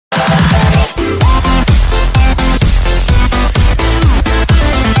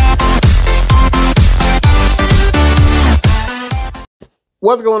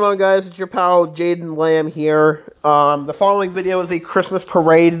What's going on, guys? It's your pal Jaden Lamb here. The following video is a Christmas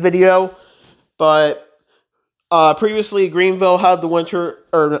parade video, but previously Greenville had the winter,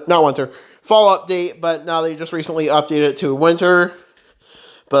 or not winter, fall update, but now they just recently updated it to winter.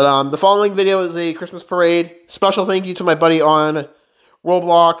 But the following video is a Christmas parade. Special thank you to my buddy on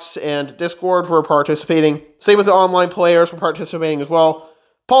Roblox and Discord for participating. Same with the online players for participating as well.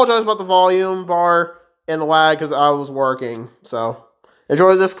 Apologize about the volume bar and the lag because I was working, so.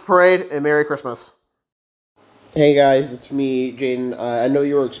 Enjoy this parade, and Merry Christmas. Hey guys, it's me, Jaden. I know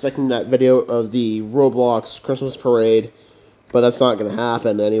you were expecting that video of the Roblox Christmas parade, but that's not going to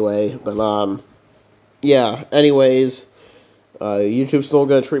happen anyway. But, yeah, anyways, YouTube's still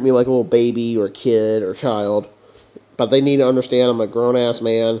going to treat me like a little baby or kid or child, but they need to understand I'm a grown-ass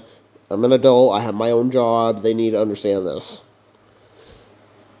man. I'm an adult. I have my own job. They need to understand this.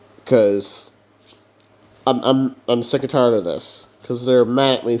 Because I'm sick and tired of this. Because they're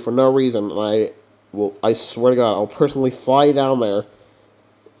mad at me for no reason, and I swear to God, I'll personally fly down there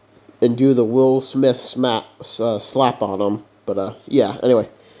and do the Will Smith slap on them. But, yeah, anyway.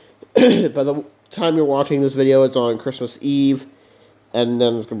 By the time you're watching this video, it's on Christmas Eve, and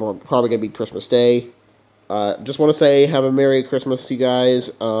then it's probably going to be Christmas Day. Just want to say, have a Merry Christmas to you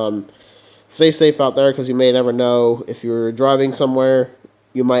guys. Stay safe out there, because you may never know. If you're driving somewhere,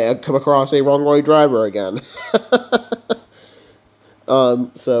 you might come across a wrong-way driver again.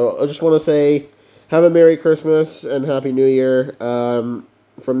 So I just want to say, have a Merry Christmas and Happy New Year,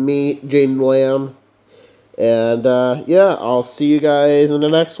 from me, Jaden Lamb, and, yeah, I'll see you guys in the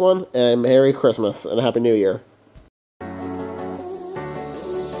next one, and Merry Christmas and Happy New Year.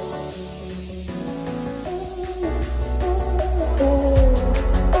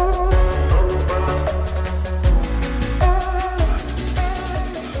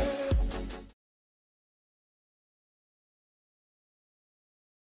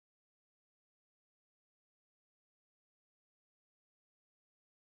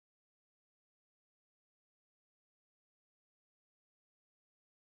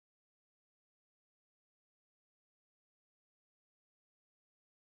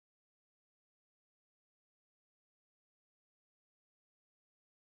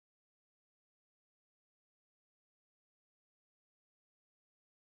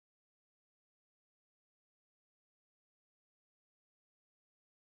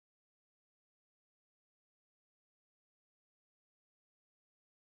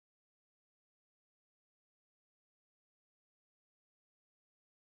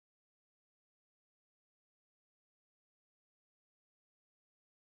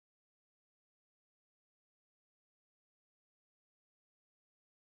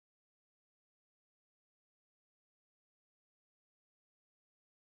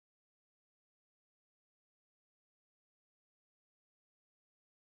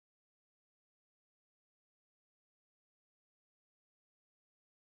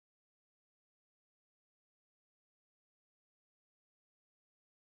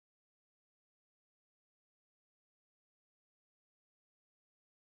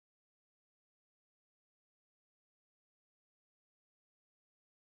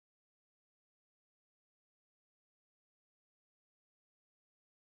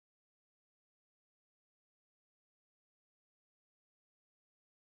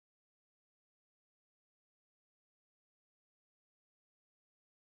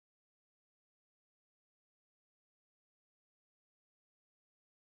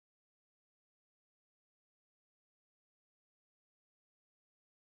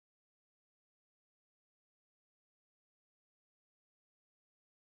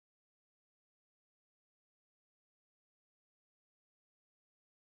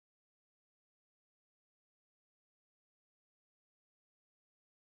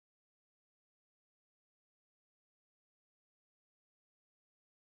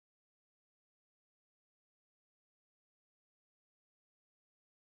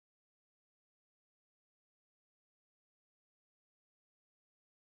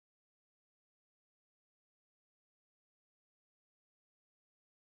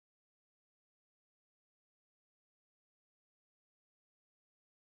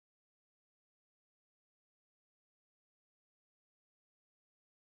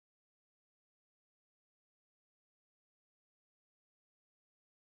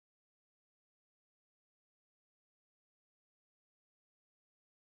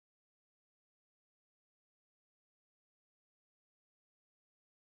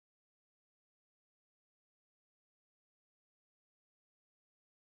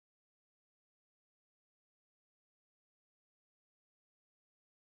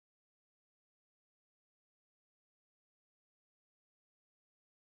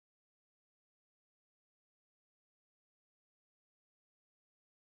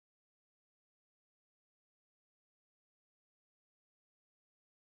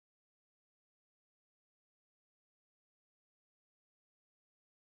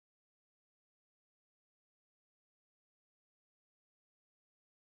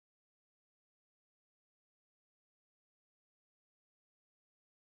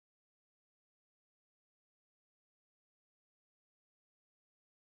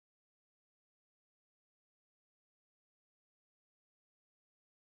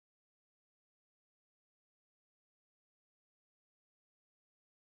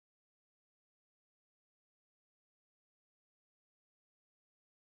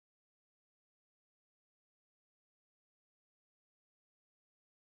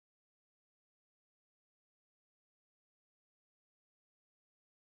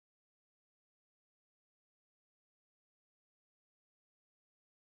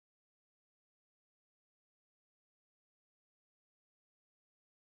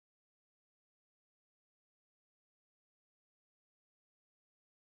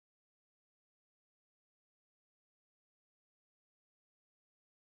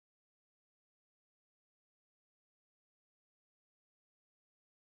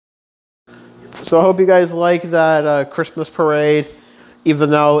 So I hope you guys like that Christmas parade, even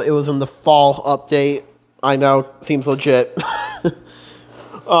though it was in the fall update. I know, seems legit.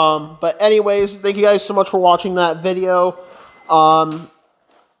 But anyways, thank you guys so much for watching that video. I'm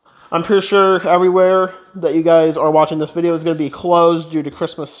pretty sure everywhere that you guys are watching this video is going to be closed due to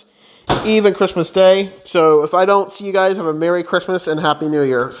Christmas Eve and Christmas Day. So if I don't see you guys, have a Merry Christmas and Happy New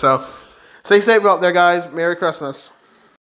Year. So stay safe out there, guys. Merry Christmas.